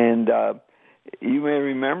 And you may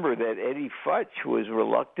remember that Eddie Futch was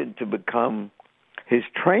reluctant to become his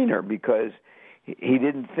trainer because he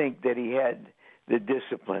didn't think that he had the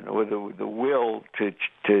discipline or the will to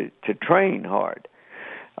train hard.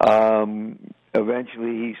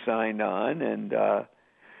 Eventually, he signed on, and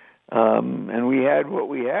we had what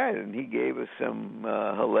we had, and he gave us some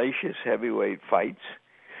hellacious heavyweight fights.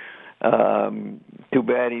 Too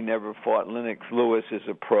bad he never fought Lennox Lewis as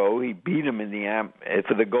a pro. He beat him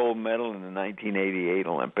for the gold medal in the 1988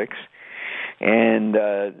 Olympics, and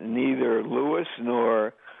neither Lewis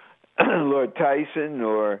nor Lord Tyson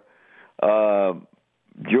nor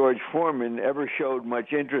George Foreman ever showed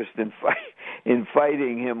much interest in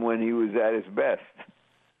fighting him when he was at his best.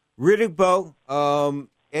 Riddick Bowe,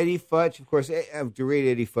 Eddie Futch, of course, to rate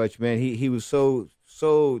Eddie Futch, man, he was so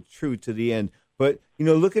true to the end. But,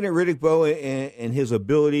 looking at Riddick Bowe and his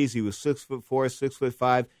abilities, he was 6'4",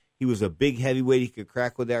 6'5". He was a big heavyweight. He could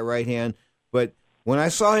crack with that right hand. But when I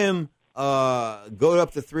saw him go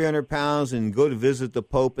up to 300 pounds and go to visit the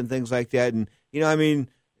Pope and things like that, and, I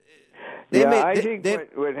think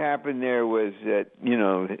what happened there was that,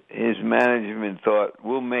 his management thought,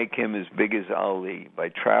 we'll make him as big as Ali by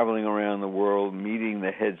traveling around the world, meeting the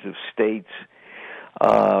heads of states,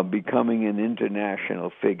 becoming an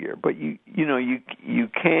international figure. But you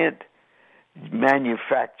can't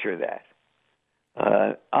manufacture that.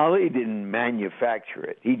 Ali didn't manufacture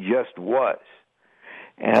it. He just was.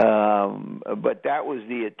 But that was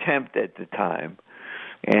the attempt at the time.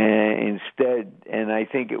 And instead, and I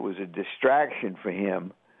think it was a distraction for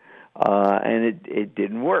him, And it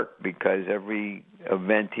didn't work because every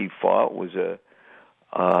event he fought was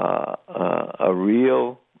a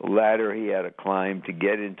real ladder he had to climb to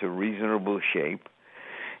get into reasonable shape.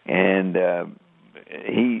 And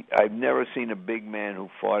I've never seen a big man who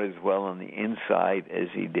fought as well on the inside as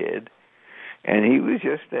he did. And he was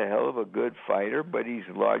just a hell of a good fighter, but he's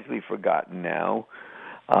largely forgotten now.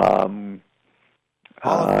 Hall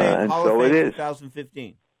of Fame, and Hall so of Fame it is.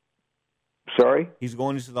 2015. Sorry? He's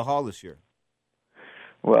going into the Hall this year.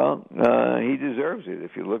 Well, he deserves it.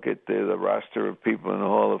 If you look at the roster of people in the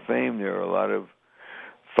Hall of Fame, there are a lot of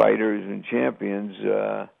fighters and champions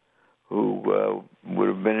who would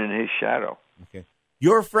have been in his shadow. Okay.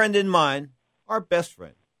 Your friend and mine, our best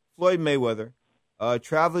friend, Floyd Mayweather,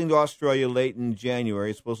 traveling to Australia late in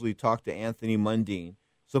January, supposedly talked to Anthony Mundine,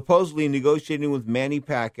 supposedly negotiating with Manny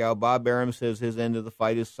Pacquiao. Bob Arum says his end of the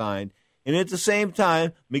fight is signed. And at the same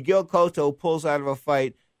time, Miguel Cotto pulls out of a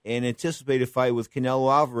fight, an anticipated fight with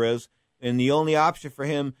Canelo Alvarez, and the only option for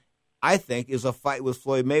him, I think, is a fight with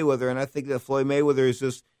Floyd Mayweather. And I think that Floyd Mayweather is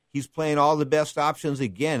just, he's playing all the best options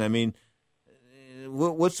again. I mean,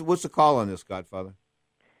 what's the call on this, Godfather?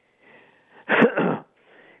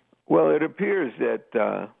 Well, it appears that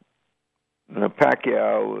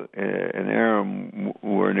Pacquiao and Arum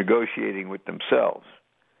were negotiating with themselves.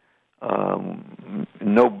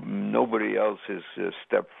 Nobody else has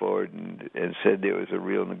stepped forward and said there was a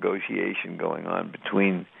real negotiation going on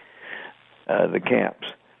between the camps.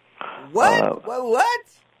 What? What?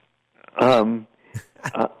 And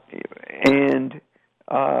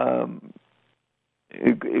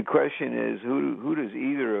the question is, who does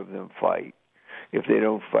either of them fight? If they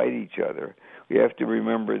don't fight each other, we have to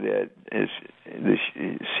remember that the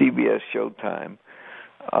CBS Showtime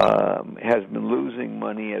has been losing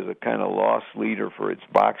money as a kind of loss leader for its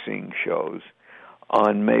boxing shows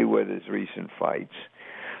on Mayweather's recent fights.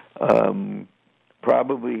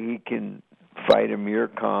 Probably he can fight Amir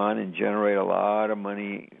Khan and generate a lot of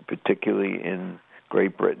money, particularly in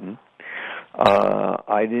Great Britain.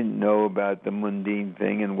 I didn't know about the Mundine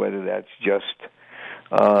thing and whether that's just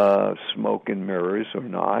smoke and mirrors or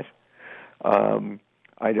not.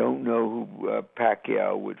 I don't know who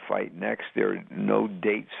Pacquiao would fight next. There are no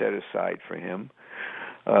dates set aside for him.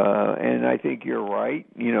 And I think you're right.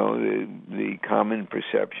 You know, the common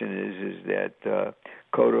perception is that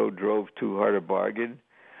Cotto drove too hard a bargain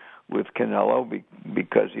with Canelo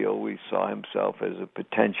because he always saw himself as a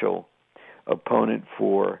potential opponent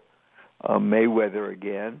for Mayweather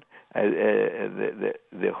again.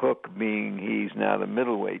 The hook being he's now the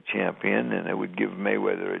middleweight champion, and it would give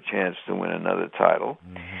Mayweather a chance to win another title.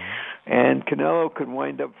 Mm-hmm. And Canelo could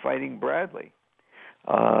wind up fighting Bradley,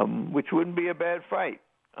 which wouldn't be a bad fight.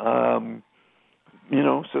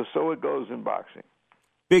 So it goes in boxing.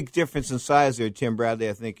 Big difference in size there, Tim Bradley,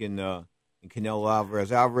 I think, in Canelo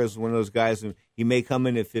Alvarez. Alvarez is one of those guys, and he may come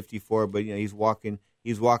in at 54, but he's walking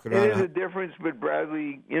around. It is a difference, but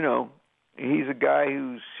Bradley, he's a guy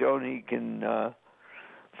who's shown he can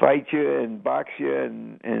fight you and box you,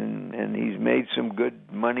 and he's made some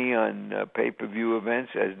good money on pay-per-view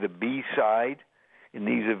events as the B side in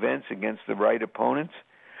these events against the right opponents.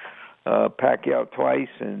 Pacquiao twice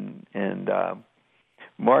and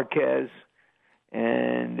Marquez,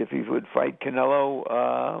 and if he would fight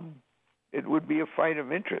Canelo, it would be a fight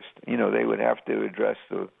of interest. They would have to address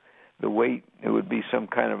the weight. It would be some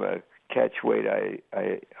kind of a catch weight,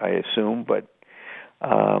 I assume, but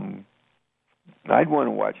I'd want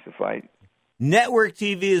to watch the fight. Network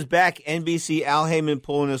TV is back. NBC, Al Heyman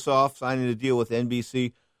pulling us off, signing a deal with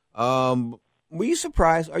NBC. Were you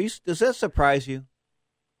surprised? Does that surprise you?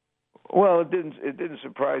 Well, it didn't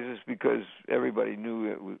surprise us because everybody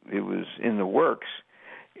knew it was in the works.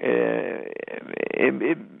 The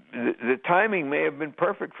timing may have been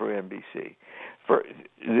perfect for NBC. For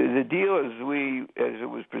the deal as it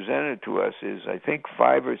was presented to us is, I think,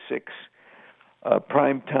 5 or 6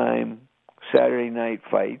 primetime Saturday night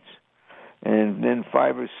fights, and then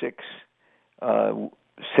 5 or 6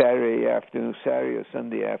 Saturday or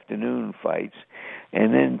Sunday afternoon fights,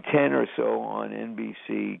 and then 10 or so on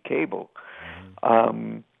NBC cable.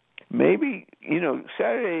 Maybe,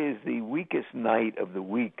 Saturday is the weakest night of the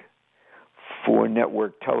week for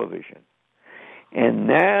network television. And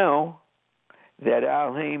now that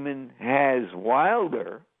Al Heyman has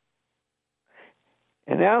Wilder,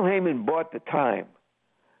 and Al Heyman bought the time.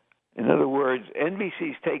 In other words,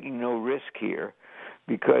 NBC's taking no risk here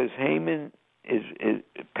because Heyman is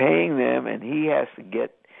paying them, and he has to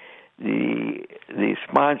get the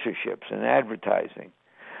sponsorships and advertising.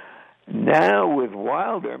 Now with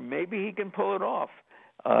Wilder, maybe he can pull it off.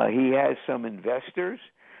 He has some investors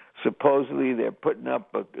Supposedly they're putting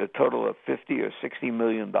up a total of $50 or $60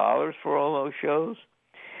 million for all those shows.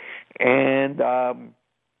 And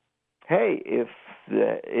hey, if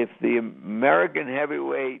the American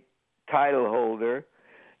heavyweight title holder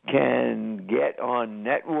can get on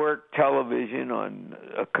network television on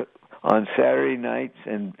Saturday nights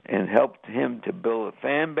and help him to build a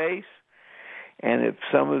fan base, and if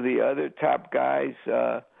some of the other top guys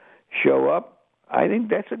show up, I think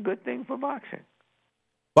that's a good thing for boxing.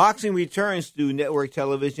 Boxing returns to network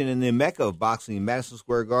television in the Mecca of boxing in Madison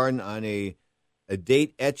Square Garden on a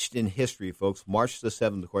date etched in history, folks. March the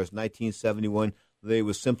 7th, of course, 1971. They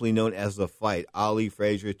was simply known as The Fight. Ali,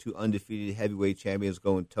 Frazier, two undefeated heavyweight champions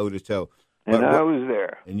going toe-to-toe. And I was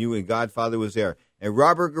there. And you and Godfather was there. And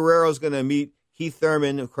Robert Guerrero is going to meet Keith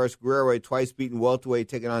Thurman. Of course, Guerrero had twice beaten welterweight,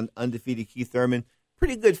 taking on undefeated Keith Thurman.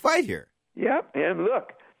 Pretty good fight here. Yep. And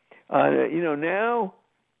look, now,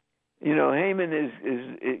 Heyman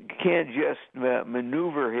can't just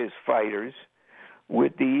maneuver his fighters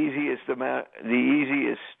with the easiest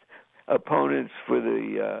opponents for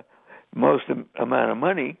the most amount of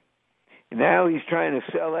money. Now he's trying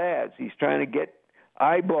to sell ads. He's trying to get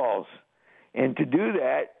eyeballs. And to do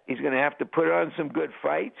that, he's going to have to put on some good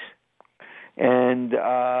fights. And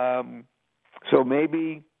so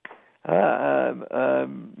maybe, and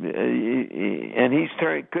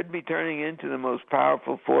could be turning into the most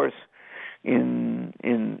powerful force in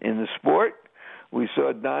the sport. We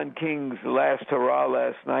saw Don King's last hurrah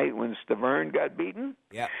last night when Stavern got beaten.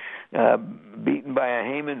 Yeah. Beaten by a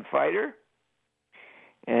Heyman fighter.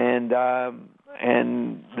 And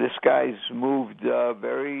this guy's moved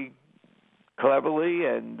very cleverly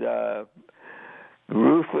and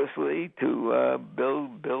ruthlessly to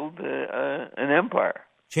build an empire.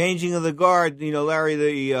 Changing of the guard, Larry,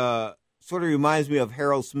 the sort of reminds me of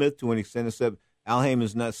Harold Smith to an extent, except Al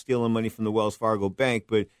Heyman's not stealing money from the Wells Fargo Bank,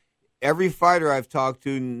 but every fighter I've talked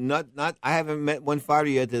to, I haven't met one fighter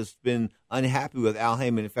yet that's been unhappy with Al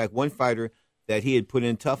Heyman. In fact, one fighter that he had put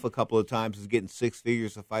in tough a couple of times is getting six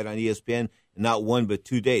figures to fight on ESPN, and not one but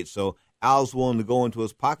 2 dates. So Al's willing to go into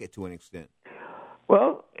his pocket to an extent.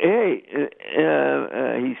 Well, hey,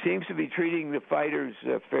 he seems to be treating the fighters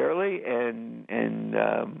fairly and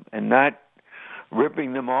not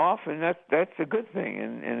ripping them off, and that's a good thing.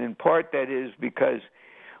 And in part that is because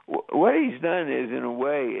what he's done is, in a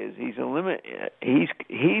way, is he's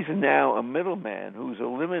now a middleman who's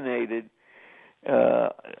eliminated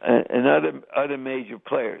other major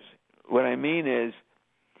players. What I mean is,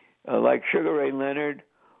 like Sugar Ray Leonard,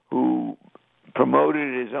 who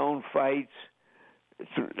promoted his own fights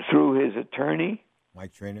through his attorney,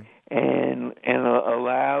 Mike Trainer, and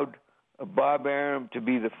allowed Bob Arum to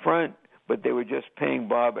be the front, but they were just paying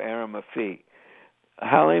Bob Arum a fee.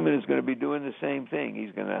 Hal Heyman is going to be doing the same thing.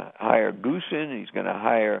 He's going to hire Goosen, he's going to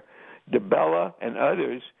hire DeBella and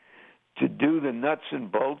others to do the nuts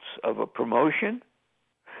and bolts of a promotion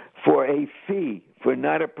for a fee, for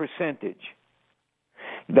not a percentage.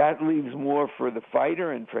 That leaves more for the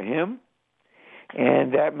fighter and for him,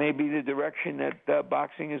 and that may be the direction that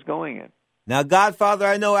boxing is going in. Now, Godfather,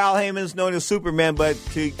 I know Al Heyman's known as Superman, but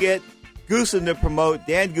to get Goosen to promote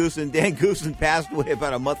Dan Goosen passed away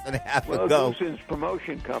about a month and a half ago. Goosen's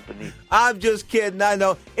promotion company. I'm just kidding, I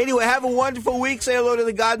know. Anyway, have a wonderful week. Say hello to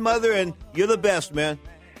the Godmother, and you're the best, man.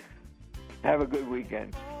 Have a good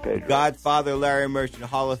weekend, Pedro. Godfather Larry Merchant,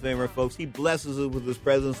 Hall of Famer, folks. He blesses us with his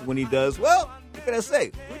presence when he does. Well, what can I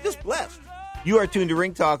say? We're just blessed. You are tuned to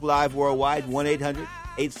Ring Talk Live worldwide,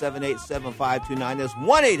 1-800-878-7529. That's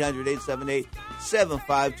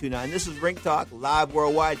 1-800-878-7529. This is Ring Talk Live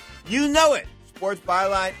worldwide. You know it. Sports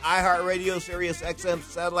Byline, iHeartRadio, Sirius XM,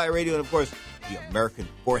 Satellite Radio, and, of course, the American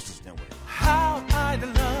Forces Network. How I'd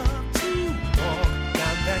love to walk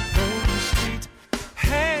down that golden street,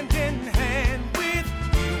 hand in hand with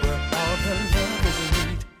you where all the lovers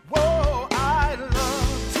meet. Whoa, I'd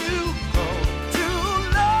love to go to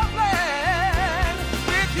Loveland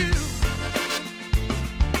with you,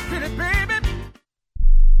 pretty baby.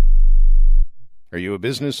 Are you a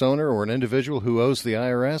business owner or an individual who owes the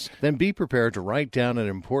IRS? Then be prepared to write down an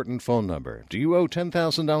important phone number. Do you owe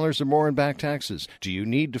 $10,000 or more in back taxes? Do you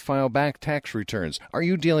need to file back tax returns? Are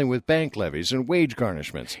you dealing with bank levies and wage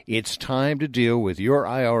garnishments? It's time to deal with your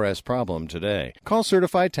IRS problem today. Call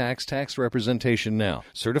Certified Tax Representation now.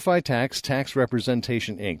 Certified Tax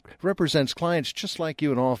Representation, Inc. represents clients just like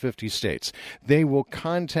you in all 50 states. They will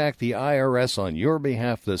contact the IRS on your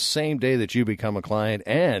behalf the same day that you become a client,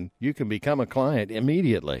 and you can become a client immediately.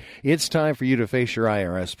 immediately. It's time for you to face your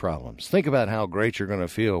IRS problems. Think about how great you're going to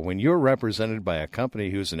feel when you're represented by a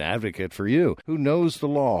company who's an advocate for you, who knows the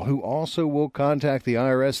law, who also will contact the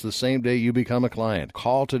IRS the same day you become a client.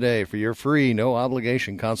 Call today for your free,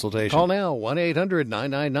 no-obligation consultation. Call now,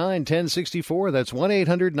 1-800-999-1064. That's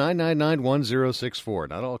 1-800-999-1064.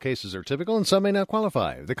 Not all cases are typical, and some may not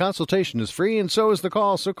qualify. The consultation is free, and so is the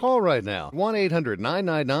call, so call right now.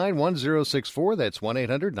 1-800-999-1064. That's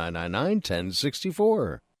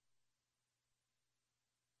 1-800-999-1064.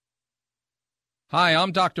 Hi,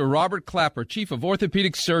 I'm Dr. Robert Clapper, Chief of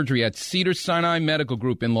Orthopedic Surgery at Cedars-Sinai Medical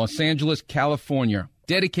Group in Los Angeles, California.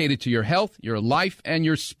 Dedicated to your health, your life, and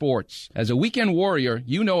your sports. As a weekend warrior,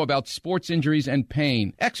 you know about sports injuries and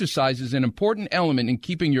pain. Exercise is an important element in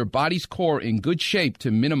keeping your body's core in good shape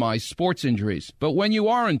to minimize sports injuries. But when you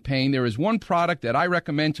are in pain, there is one product that I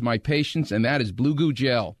recommend to my patients, and that is Blue Goo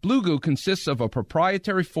Gel. Blue Goo consists of a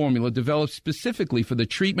proprietary formula developed specifically for the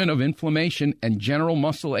treatment of inflammation and general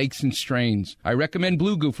muscle aches and strains. I recommend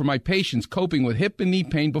Blue Goo for my patients coping with hip and knee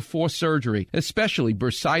pain before surgery, especially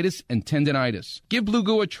bursitis and tendinitis. Give Blue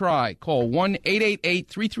Goo a try. Call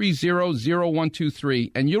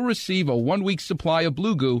 1-888-330-0123 and you'll receive a 1-week supply of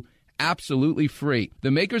Blue Goo absolutely free. The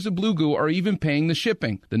makers of Blue Goo are even paying the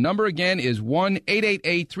shipping. The number again is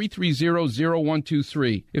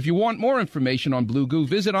 1-888-330-0123. If you want more information on Blue Goo,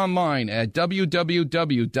 visit online at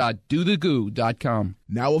www.dothegoo.com.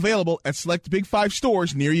 Now available at select Big 5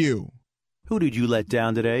 stores near you. Who did you let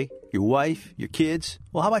down today? Your wife? Your kids?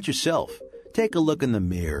 Well, how about yourself? Take a look in the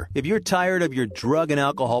mirror. If you're tired of your drug and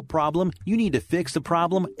alcohol problem, you need to fix the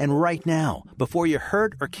problem, and right now, before you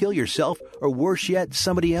hurt or kill yourself, or worse yet,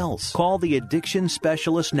 somebody else. Call the addiction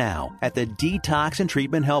specialist now at the Detox and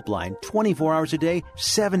Treatment Helpline, 24 hours a day,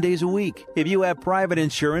 7 days a week. If you have private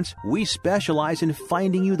insurance, we specialize in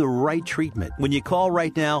finding you the right treatment. When you call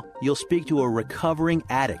right now, you'll speak to a recovering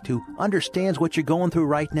addict who understands what you're going through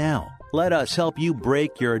right now. Let us help you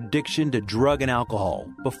break your addiction to drug and alcohol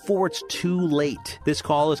before it's too late. This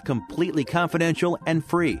call is completely confidential and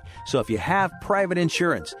free. So if you have private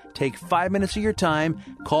insurance, take 5 minutes of your time.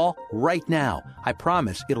 Call right now. I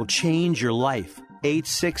promise it'll change your life.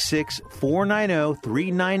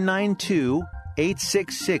 866-490-3992.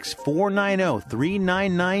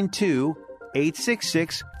 866-490-3992.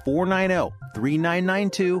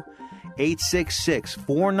 866-490-3992.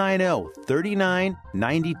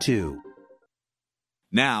 866-490-3992.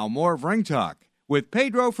 Now, more of Ring Talk with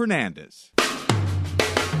Pedro Fernandez.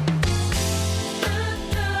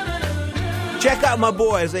 Check out my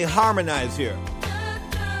boys. They harmonize here.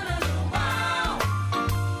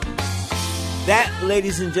 That,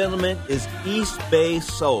 ladies and gentlemen, is East Bay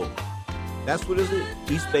Soul. That's what it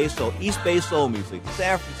is. East Bay Soul. East Bay Soul music.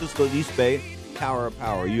 San Francisco, East Bay. Power of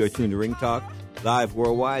Power. You are tuned to Ring Talk. Live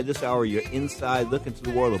worldwide. This hour, you're inside looking to the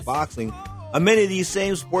world of boxing. On many of these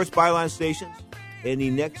same sports byline stations. In the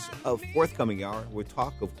next forthcoming hour, we'll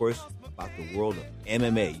talk, of course, about the world of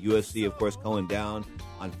MMA. UFC, of course, going down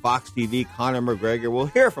on Fox TV. Conor McGregor. We'll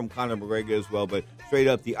hear from Conor McGregor as well, but straight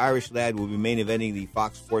up, the Irish lad will be main eventing the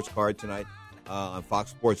Fox Sports card tonight on Fox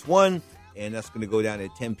Sports 1, and that's going to go down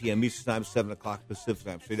at 10 p.m. Eastern Time, 7 o'clock Pacific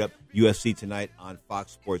Time. Straight up, UFC tonight on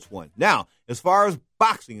Fox Sports 1. Now, as far as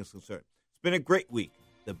boxing is concerned, it's been a great week.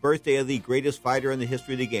 The birthday of the greatest fighter in the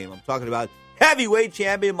history of the game. I'm talking about heavyweight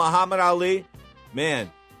champion Muhammad Ali.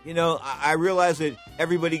 Man, you know, I realize that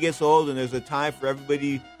everybody gets old and there's a time for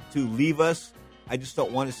everybody to leave us. I just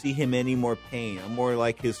don't want to see him any more pain. I'm more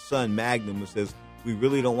like his son, Magnum, who says, we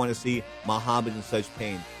really don't want to see Muhammad in such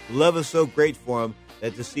pain. The love is so great for him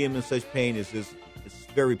that to see him in such pain is just, it's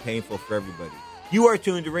very painful for everybody. You are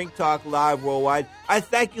tuned to Ring Talk Live Worldwide. I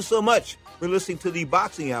thank you so much for listening to the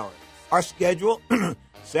Boxing Hour. Our schedule,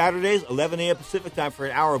 Saturdays, 11 a.m. Pacific Time for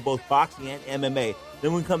an hour of both boxing and MMA.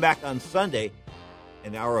 Then we come back on Sunday,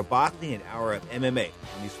 an hour of boxing, an hour of MMA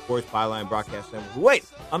on the Sports Byline Broadcast Network. Wait,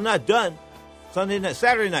 I'm not done.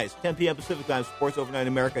 Saturday nights, 10 p.m. Pacific Time, Sports Overnight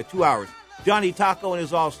America, 2 hours. Johnny Taco and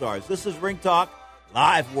his All-Stars. This is Ring Talk,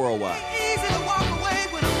 live worldwide.